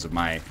rooms because of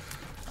my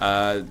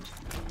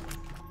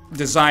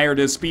desire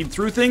to speed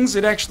through things.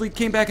 It actually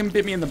came back and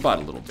bit me in the butt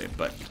a little bit,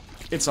 but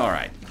it's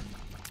alright.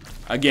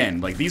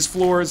 Again, like, these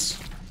floors,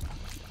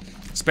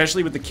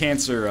 especially with the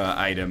cancer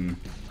item,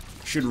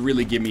 should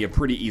really give me a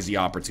pretty easy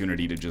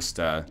opportunity to just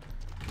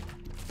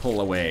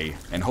pull away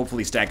and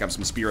hopefully stack up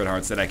some spirit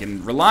hearts that I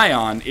can rely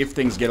on if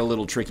things get a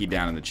little tricky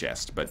down in the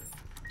chest, but...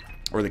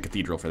 Or the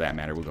cathedral, for that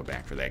matter. We'll go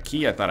back for that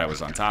key. I thought I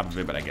was on top of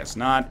it, but I guess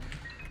not.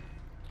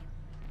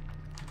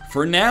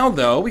 For now,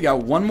 though, we got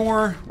one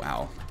more...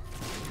 Wow.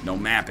 No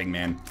mapping,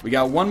 man. We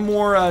got one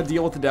more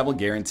deal with the devil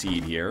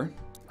guaranteed here.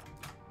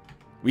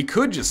 We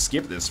could just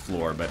skip this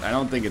floor, but I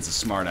don't think it's a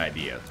smart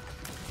idea.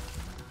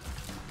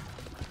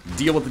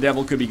 Deal with the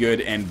devil could be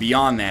good, and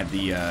beyond that,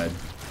 the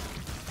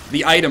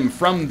the item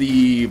from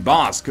the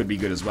boss could be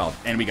good as well.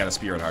 And we got a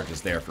Spirit Heart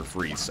just there for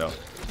free, so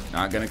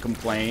not gonna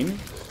complain.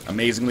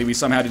 Amazingly, we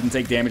somehow didn't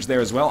take damage there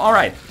as well.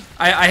 Alright,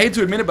 I hate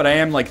to admit it, but I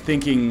am, like,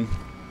 thinking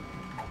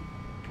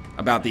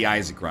about the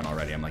Isaac run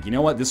already. I'm like, you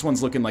know what? This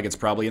one's looking like it's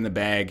probably in the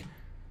bag. Do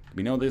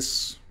we know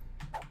this?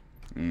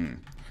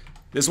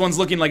 This one's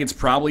looking like it's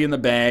probably in the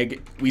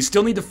bag. We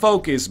still need to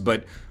focus,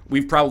 but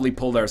we've probably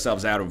pulled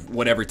ourselves out of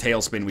whatever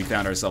tailspin we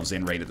found ourselves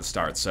in right at the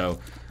start. So,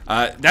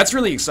 that's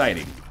really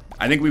exciting.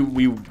 I think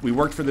we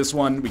worked for this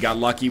one. We got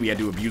lucky. We had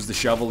to abuse the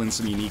shovel in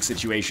some unique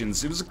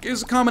situations. It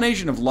was a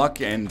combination of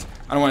luck and,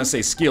 I don't want to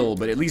say skill,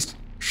 but at least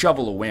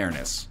shovel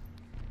awareness.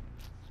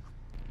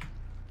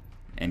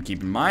 And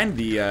keep in mind,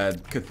 the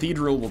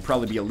cathedral will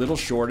probably be a little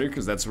shorter,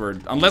 because that's where,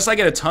 unless I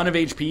get a ton of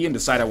HP and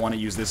decide I want to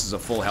use this as a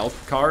full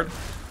health card,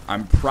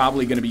 I'm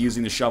probably going to be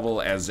using the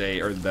shovel as a,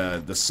 or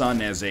the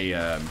sun as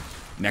a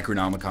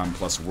Necronomicon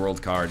plus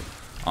world card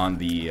on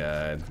the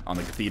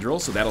cathedral,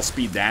 so that'll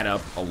speed that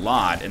up a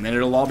lot, and then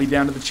it'll all be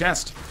down to the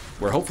chest,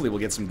 where hopefully we'll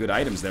get some good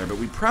items there, but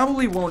we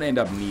probably won't end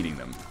up needing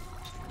them.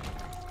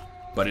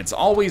 But it's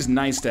always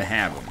nice to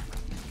have them.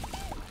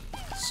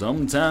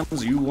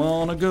 Sometimes you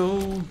wanna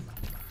go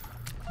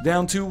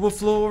down to a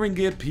floor and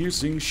get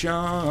piercing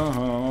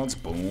shots.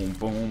 Boom,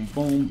 boom,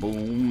 boom,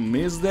 boom.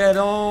 Is that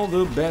all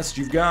the best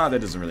you've got? That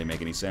doesn't really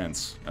make any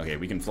sense. Okay,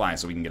 we can fly,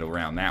 so we can get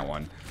around that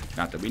one.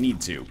 Not that we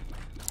need to.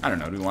 I don't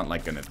know, do we want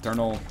like an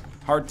eternal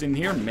heart in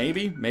here?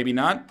 Maybe, maybe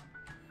not.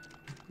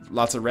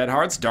 Lots of red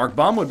hearts. Dark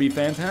Bomb would be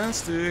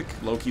fantastic.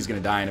 Loki's gonna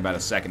die in about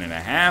 1.5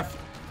 seconds.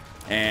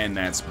 And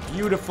that's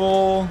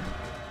beautiful.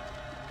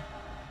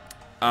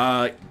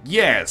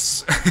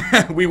 Yes.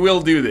 We will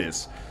do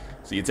this.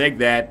 So you take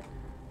that,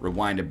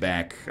 rewind it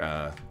back.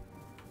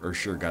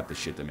 Ursher got the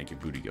shit that make your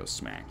booty go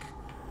smack.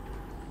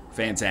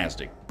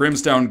 Fantastic.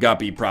 Brimstone,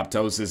 Guppy,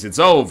 Proptosis, it's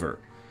over.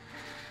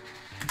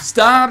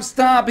 Stop,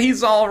 stop,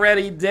 he's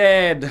already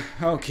dead.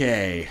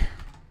 Okay.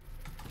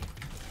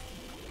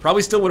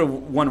 Probably still would have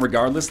won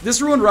regardless.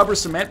 This ruined Rubber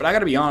Cement, but I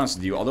gotta be honest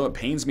with you, although it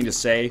pains me to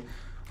say,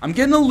 I'm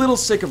getting a little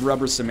sick of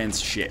Rubber Cement's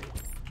shit.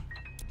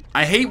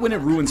 I hate when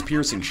it ruins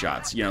piercing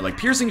shots. You know, like,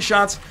 piercing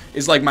shots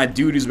is like my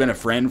dude who's been a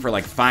friend for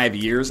like 5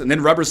 years, and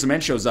then Rubber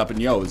Cement shows up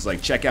and, yo, it's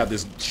like, check out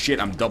this shit,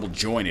 I'm double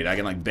jointed. I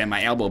can, like, bend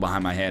my elbow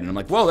behind my head, and I'm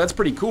like, whoa, that's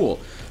pretty cool.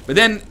 But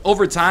then,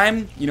 over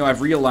time, you know,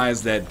 I've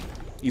realized that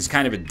he's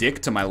kind of a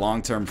dick to my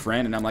long-term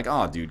friend, and I'm like,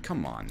 oh, dude,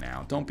 come on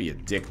now. Don't be a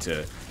dick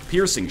to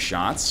piercing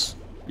shots.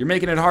 You're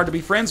making it hard to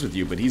be friends with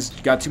you, but he's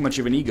got too much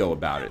of an ego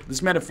about it.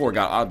 This metaphor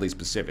got oddly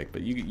specific,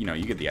 but you know,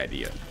 you get the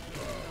idea.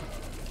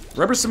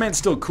 Rubber Cement's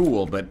still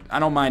cool, but I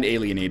don't mind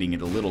alienating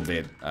it a little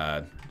bit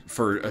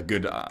for a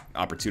good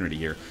opportunity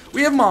here.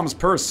 We have Mom's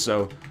Purse,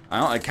 so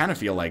I kind of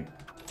feel like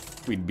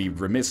we'd be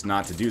remiss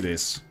not to do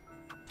this.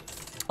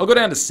 I'll go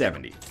down to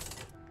 70.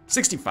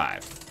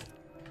 65.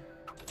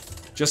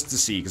 Just to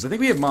see, because I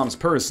think we have Mom's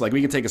Purse. Like,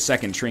 we could take a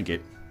second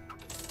trinket.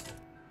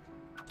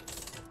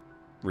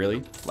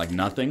 Really? Like,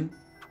 nothing?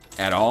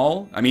 At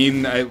all? I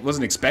mean, I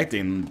wasn't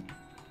expecting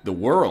the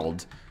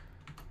world.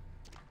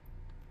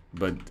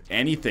 But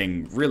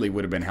anything really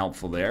would have been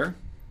helpful there.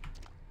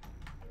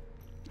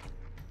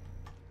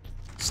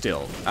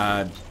 Still.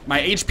 My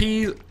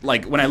HP,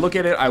 like, when I look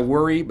at it, I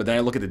worry, but then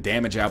I look at the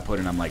damage output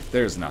and I'm like,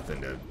 there's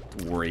nothing to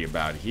worry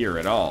about here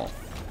at all.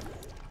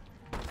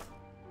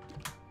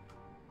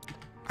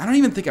 I don't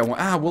even think I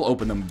want... we'll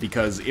open them,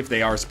 because if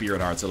they are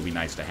Spirit Hearts, it'll be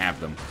nice to have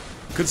them.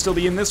 Could still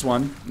be in this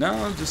one.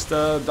 No, just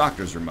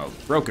Doctor's remote.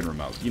 Broken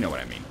remote. You know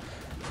what I mean.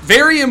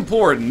 Very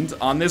important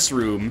on this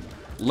room...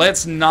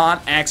 Let's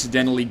not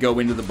accidentally go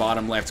into the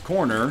bottom left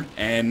corner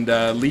and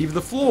leave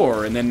the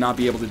floor and then not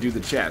be able to do the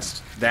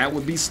chest. That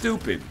would be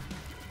stupid.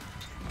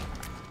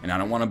 And I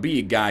don't want to be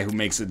a guy who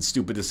makes a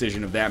stupid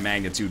decision of that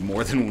magnitude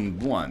more than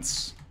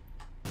once.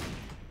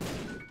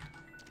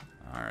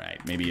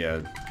 Alright, maybe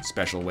a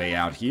special way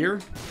out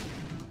here.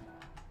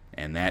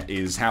 And that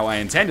is how I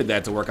intended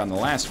that to work on the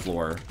last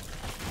floor.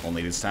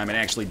 Only this time it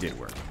actually did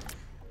work.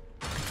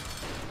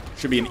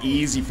 Should be an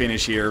easy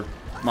finish here.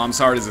 Mom's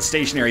Heart is a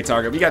stationary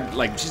target. We got,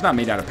 like, she's not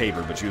made out of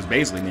paper, but she was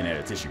basically made out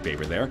of tissue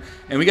paper there.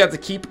 And we got to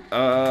keep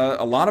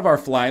a lot of our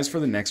flies for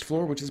the next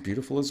floor, which is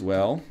beautiful as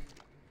well.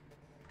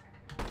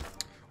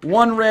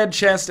 One red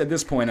chest. At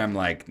this point, I'm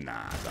like,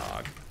 nah,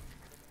 dog.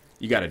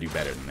 You gotta do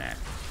better than that.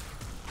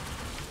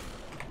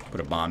 Put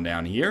a bomb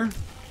down here.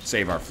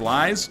 Save our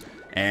flies.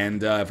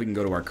 And if we can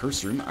go to our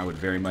curse room, I would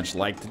very much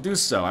like to do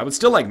so. I would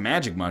still like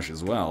Magic Mush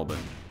as well, but...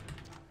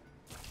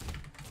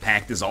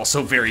 Pact is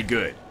also very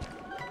good.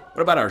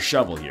 What about our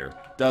shovel here?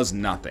 Does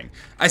nothing.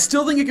 I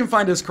still think you can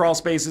find us crawl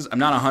spaces. I'm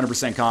not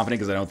 100% confident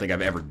because I don't think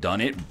I've ever done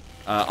it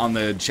on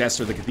the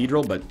chest or the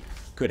cathedral, but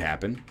could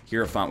happen.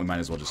 Hierophant we might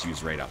as well just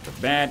use right off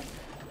the bat.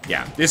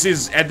 Yeah, this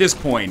is, at this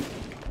point,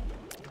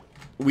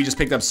 we just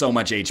picked up so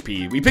much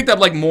HP. We picked up,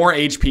 like, more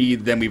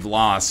HP than we've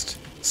lost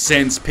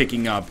since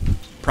picking up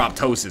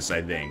Proptosis,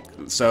 I think.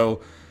 So,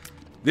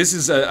 this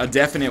is a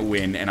definite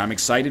win, and I'm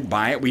excited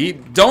by it. We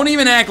don't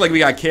even act like we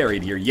got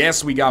carried here.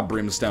 Yes, we got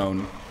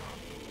Brimstone.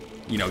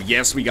 You know,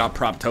 yes, we got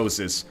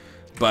Proptosis,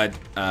 but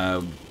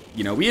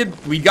You know,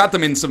 we got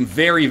them in some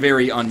very,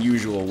 very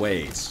unusual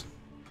ways.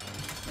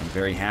 I'm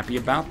very happy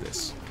about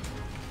this.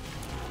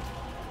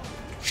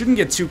 Shouldn't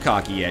get too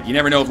cocky yet. You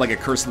never know if like a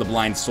Curse of the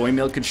Blind soy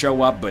milk could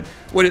show up, but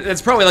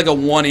it's probably like a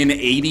 1 in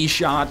 80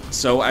 shot,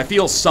 so I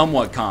feel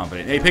somewhat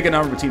confident. Hey, pick a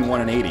number between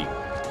 1 and 80.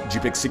 Did you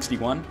pick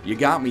 61? You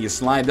got me, you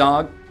sly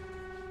dog.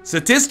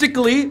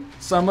 Statistically,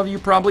 some of you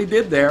probably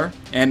did there,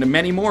 and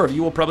many more of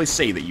you will probably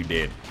say that you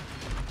did.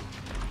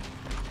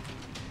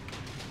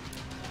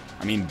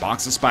 I mean,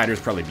 Box of Spiders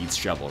probably beats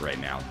Shovel right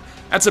now.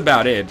 That's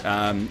about it.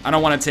 I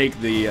don't want to take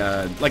the...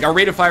 like, our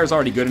rate of fire is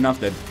already good enough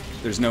that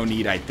there's no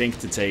need, I think,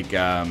 to take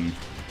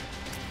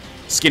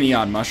Skinny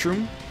Odd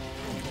Mushroom.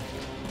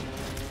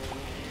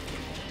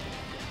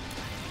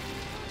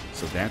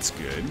 So that's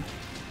good.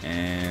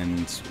 And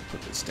we'll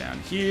put this down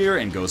here,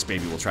 and Ghost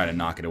Baby will try to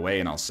knock it away,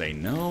 and I'll say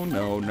no,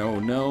 no, no,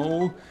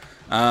 no.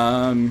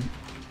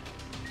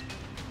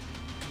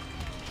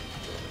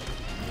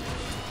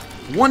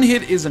 One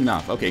hit is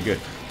enough. Okay, good.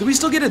 Do we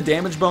still get a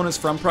damage bonus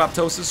from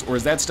Proptosis, or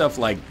is that stuff,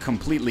 like,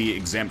 completely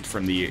exempt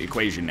from the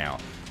equation now?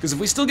 Because if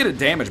we still get a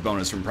damage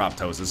bonus from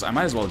Proptosis, I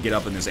might as well get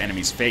up in this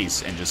enemy's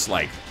face and just,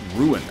 like,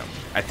 ruin them.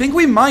 I think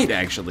we might,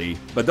 actually,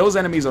 but those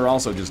enemies are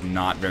also just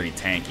not very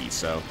tanky,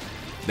 so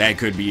that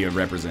could be a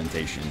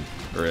representation,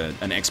 or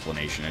an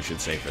explanation, I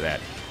should say, for that.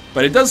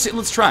 But it does...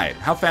 Let's try it.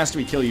 How fast do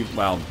we kill you?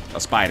 Well,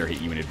 a spider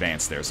hit you in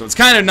advance there, so it's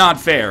kind of not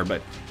fair,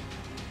 but...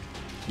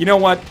 You know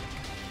what?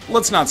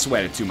 Let's not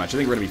sweat it too much. I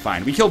think we're going to be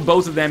fine. We killed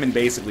both of them in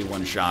basically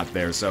one shot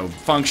there, so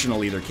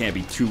functionally there can't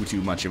be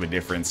too much of a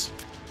difference.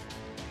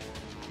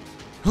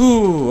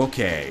 Whew,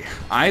 okay.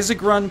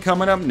 Isaac Run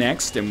coming up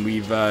next, and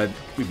we've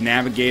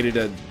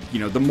navigated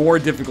the more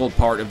difficult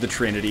part of the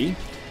Trinity,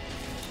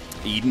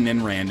 Eden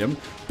and Random,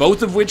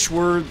 both of which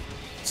were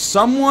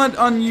somewhat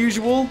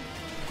unusual,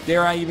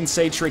 dare I even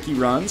say tricky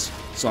runs.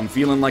 So I'm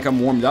feeling like I'm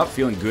warmed up,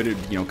 feeling good,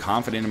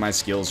 confident in my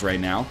skills right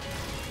now.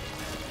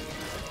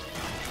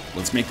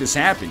 Let's make this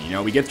happen.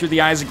 We get through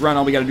the Isaac Run,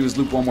 all we gotta do is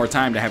loop one more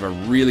time to have a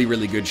really,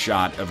 really good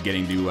shot of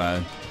getting to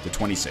the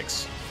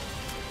 26.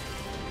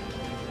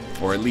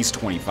 Or at least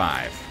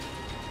 25.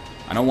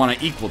 I don't want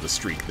to equal the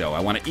streak, though. I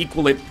want to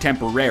equal it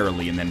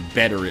temporarily and then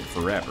better it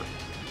forever.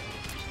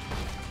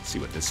 Let's see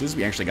what this is.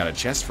 We actually got a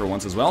chest for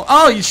once as well.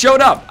 Oh, you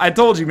showed up! I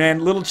told you, man.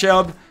 Little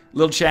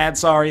Chad,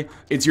 sorry.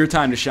 It's your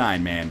time to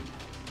shine, man.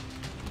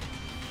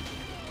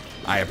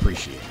 I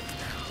appreciate it.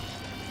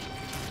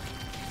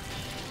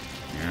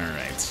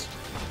 Alright.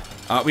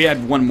 We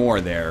had one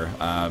more there.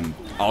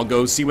 I'll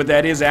go see what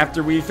that is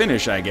after we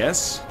finish, I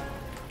guess.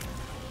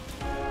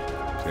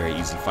 Very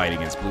easy fight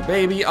against Blue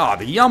Baby. Oh,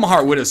 the Yum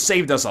Heart would have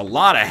saved us a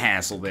lot of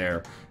hassle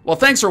there. Well,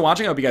 thanks for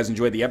watching. I hope you guys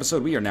enjoyed the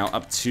episode. We are now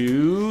up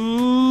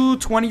to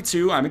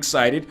 22. I'm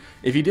excited.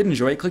 If you did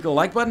enjoy it, click the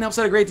like button. Helps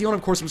out a great deal. And,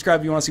 of course,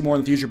 subscribe if you want to see more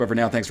in the future. But for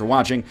now, thanks for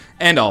watching,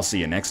 and I'll see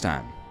you next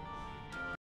time.